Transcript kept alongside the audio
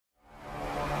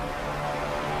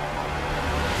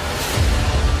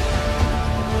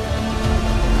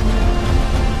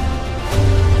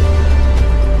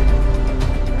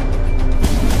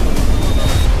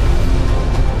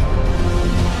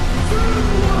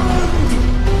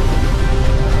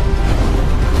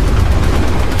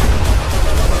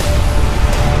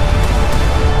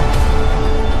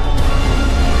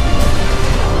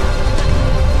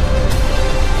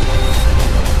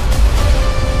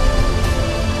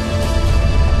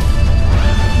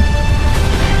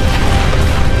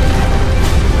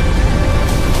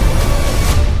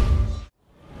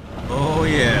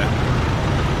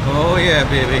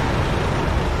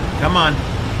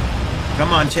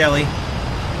Charlie.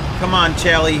 Come on,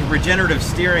 Charlie. Regenerative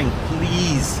steering,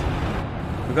 please.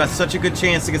 We've got such a good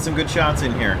chance to get some good shots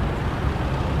in here.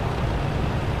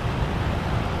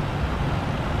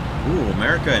 Ooh,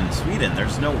 America and Sweden.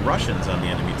 There's no Russians on the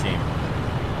enemy team.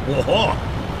 Whoa!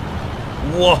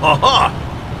 Whoa!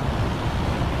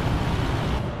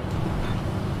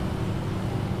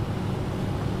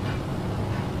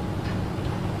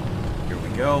 Here we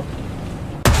go.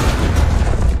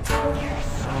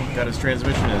 Oh, got his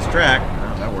transmission in his track.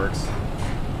 Oh, that works.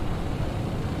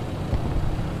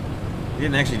 He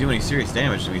didn't actually do any serious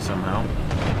damage to me somehow. Is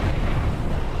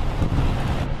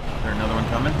there another one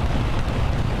coming?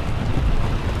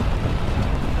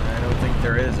 I don't think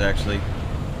there is, actually.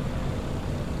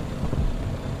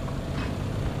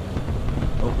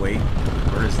 Oh, wait.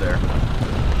 Where is there?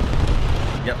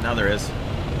 Yep, now there is.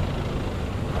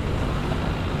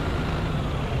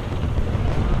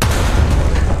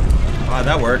 Ah,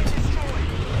 that worked.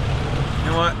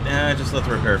 You know what? Just let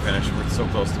the repair finish. We're so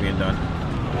close to being done.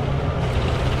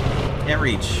 Can't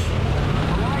reach.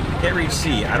 Can't reach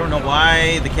C. I don't know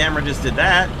why the camera just did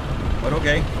that, but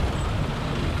okay.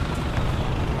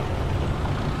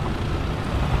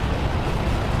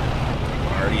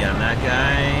 Already on that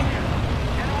guy.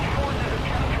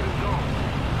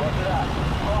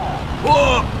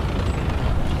 Whoa!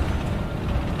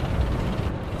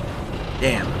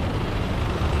 Damn.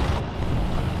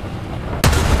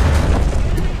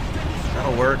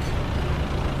 That'll work.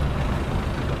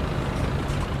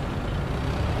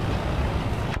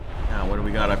 Now, what do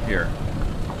we got up here?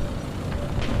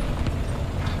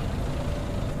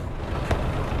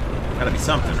 Gotta be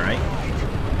something, right?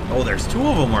 Oh, there's two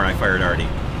of them where I fired already.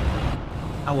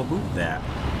 I will move that.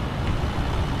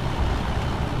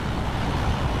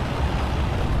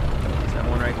 Is that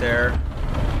one right there?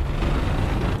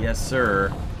 Yes, sir.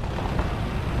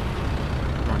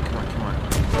 Come on, come on, come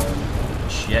on.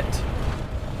 Shit.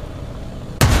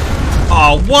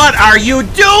 Oh, what are you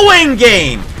doing,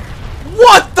 game?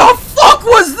 What the fuck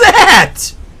was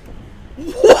that?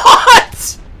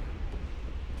 What?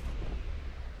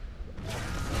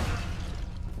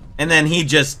 And then he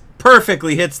just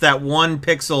perfectly hits that 1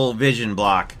 pixel vision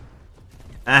block.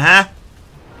 Uh-huh.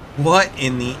 What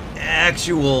in the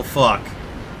actual fuck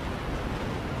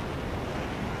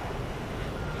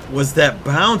was that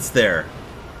bounce there?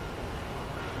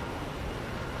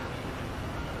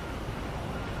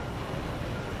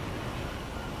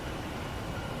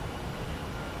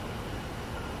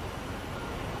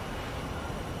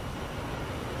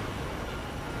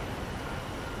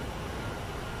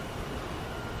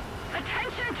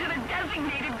 Attention to the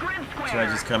designated grid square. Should I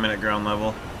just come in at ground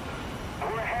level?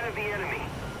 We're ahead of the enemy.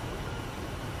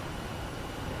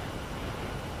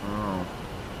 Oh.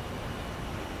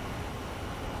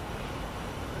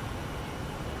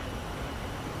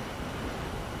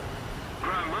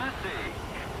 Gramercy.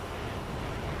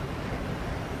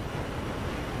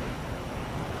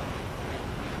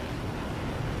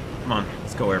 Come on,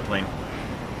 let's go, airplane.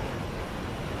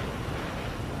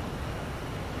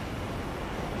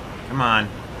 Come on.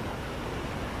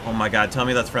 Oh my god, tell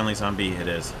me that's friendlies on B. It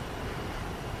is.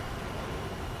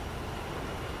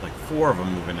 Like 4 of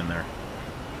them moving in there.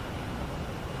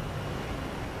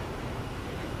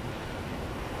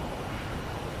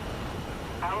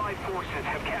 Allied forces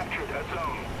have captured a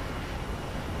zone.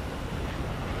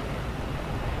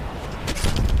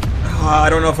 I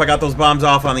don't know if I got those bombs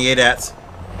off on the ADATs.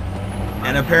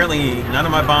 And apparently none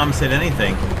of my bombs hit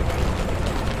anything.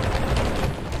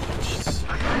 Jeez.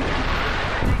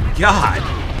 God.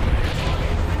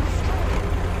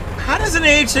 How does an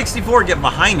AH-64 get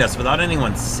behind us without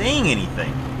anyone saying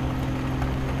anything?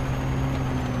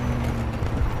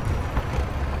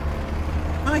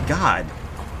 My God.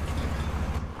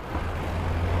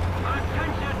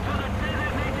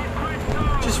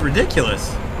 Just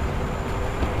ridiculous.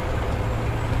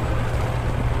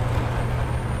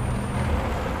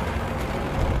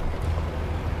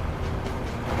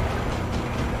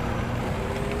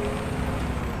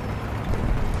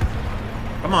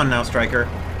 Come on now, Striker.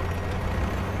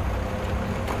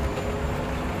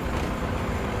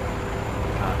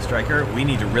 Striker, we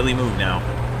need to really move now.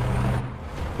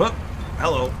 Whoop!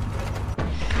 Hello.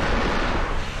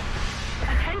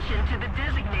 Attention to the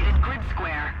designated grid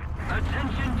square.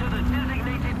 Attention to the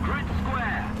designated grid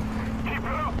square. Keep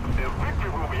it up. The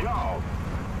victory will be ours.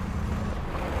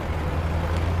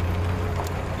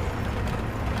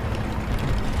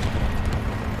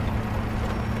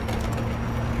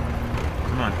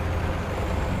 Come on.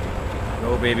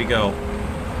 Go, baby, go.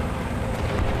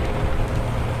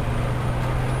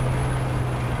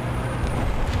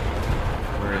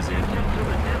 Where is he?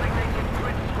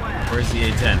 Where's the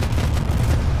AT? A10.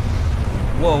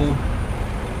 Whoa.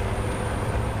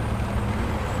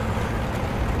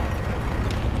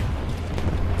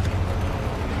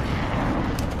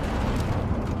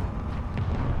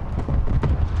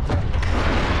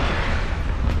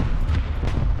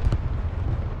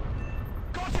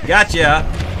 Gotcha!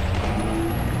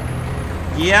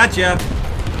 Gotcha!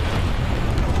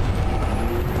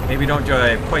 Maybe don't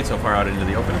drive quite so far out into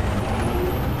the open.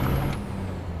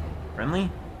 Friendly?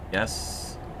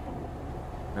 Yes.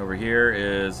 Over here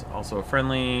is also a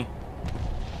friendly.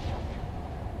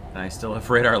 And I still have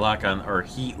radar lock on, or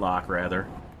heat lock rather,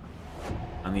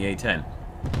 on the A10.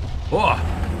 Whoa!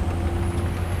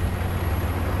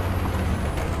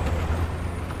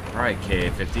 Alright,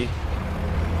 KA-50. Keep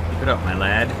it up, my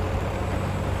lad.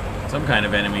 Some kind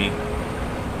of enemy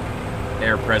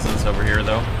air presence over here,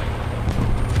 though.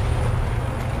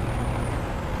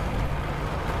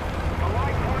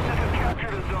 Allied forces have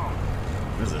captured a zone.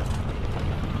 What is it?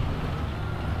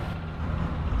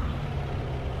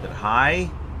 Is it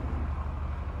high?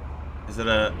 Is it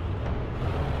a...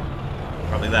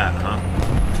 Probably that, huh?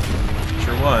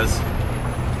 Sure was.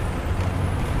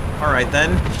 Alright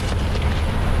then.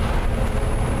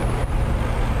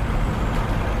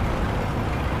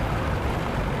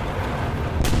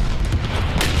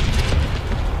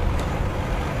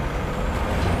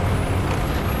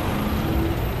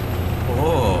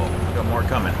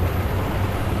 Coming.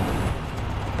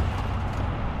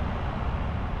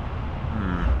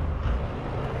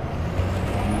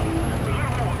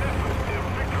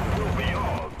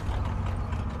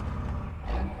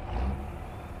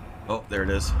 Oh, there it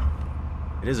is.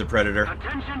 It is a predator.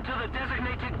 Attention to the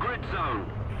designated grid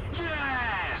zone.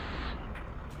 Yes!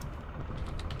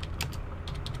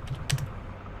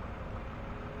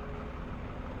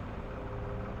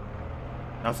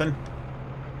 Nothing?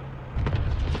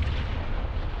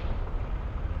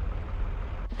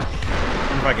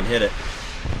 If I can hit it.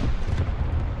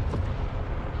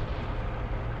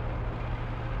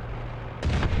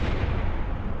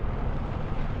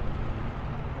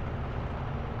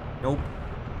 Nope.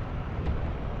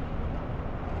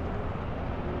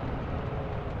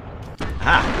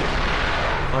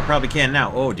 Ha! Well, I probably can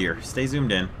now. Oh dear. Stay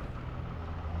zoomed in.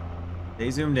 Stay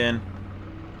zoomed in.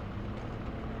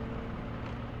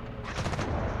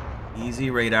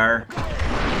 Easy radar.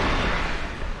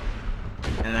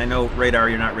 And I know radar,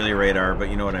 you're not really radar, but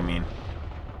you know what I mean.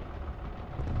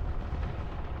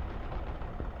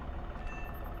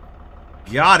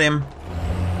 Got him.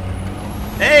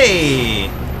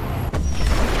 Hey!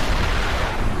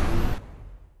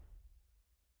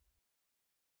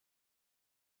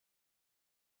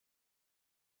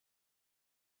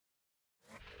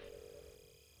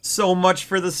 So much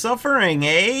for the suffering,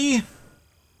 eh?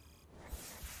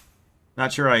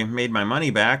 Not sure I made my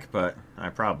money back, but I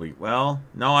probably... Well,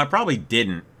 no, I probably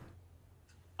didn't.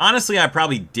 Honestly, I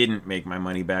probably didn't make my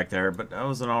money back there, but that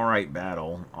was an alright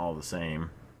battle, all the same.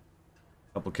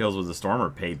 A couple kills with the Stormer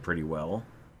paid pretty well.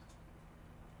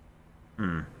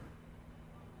 Not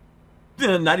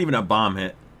even a bomb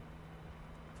hit.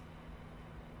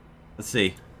 Let's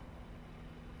see.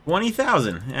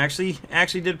 20,000.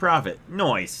 Actually did profit.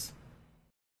 Nice.